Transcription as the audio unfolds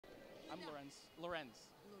I'm Lorenz. Lorenz.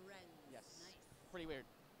 Lorenz. Yes. Nice. Pretty weird.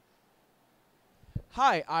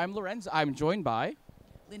 Hi, I'm Lorenz. I'm joined by.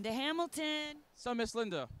 Linda Hamilton. So, Miss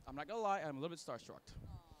Linda, I'm not gonna lie, I'm a little bit starstruck.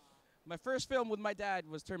 My first film with my dad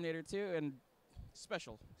was Terminator 2, and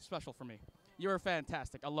special for me. You were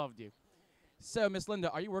fantastic. I loved you. So, Miss Linda,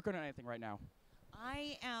 are you working on anything right now?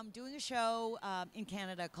 I am doing a show in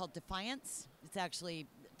Canada called Defiance. It's actually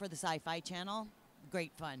for the Sci-Fi Channel.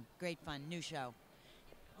 Great fun, new show.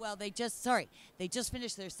 Well, they just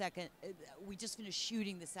finished their second. We just finished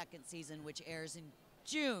shooting the second season, which airs in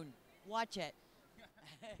June. Watch it.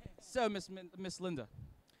 So, Miss Linda,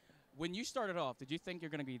 when you started off, did you think you're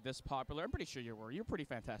going to be this popular? I'm pretty sure you were. You're pretty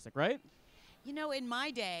fantastic, right? You know, in my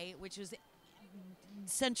day, which was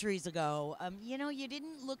centuries ago, you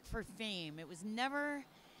didn't look for fame. It was never.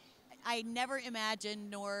 I never imagined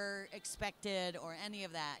nor expected or any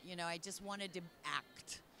of that. You know, I just wanted to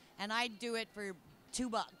act, and I'd do it for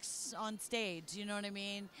 $2 on stage. You know what I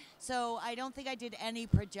mean? So I don't think I did any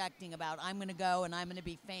projecting about I'm going to go and I'm going to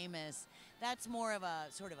be famous. That's more of a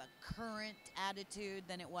sort of a current attitude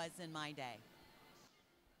than it was in my day.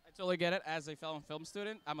 I totally get it. As a fellow film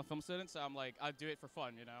student, I'm a film student, so I'm like, I do it for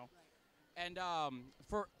fun, you know? Right. And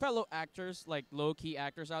for fellow actors, like low-key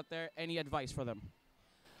actors out there, any advice for them?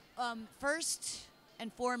 First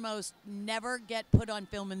and foremost, never get put on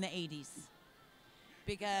film in the 80s.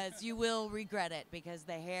 Because you will regret it, because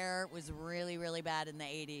the hair was really, really bad in the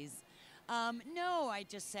 80s. No, I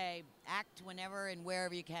just say act whenever and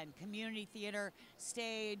wherever you can. Community theater,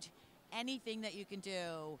 stage, anything that you can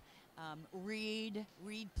do. Read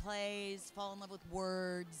plays, fall in love with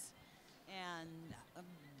words, and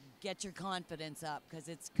get your confidence up, because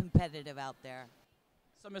it's competitive out there.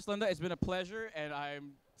 So, Miss Linda, it's been a pleasure, and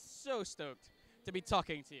I'm so stoked to be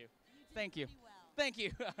talking to you. Thank you. Well. Thank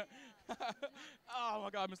you. Oh, my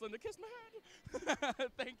God, Miss Linda, kiss my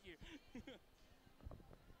hand. Thank you.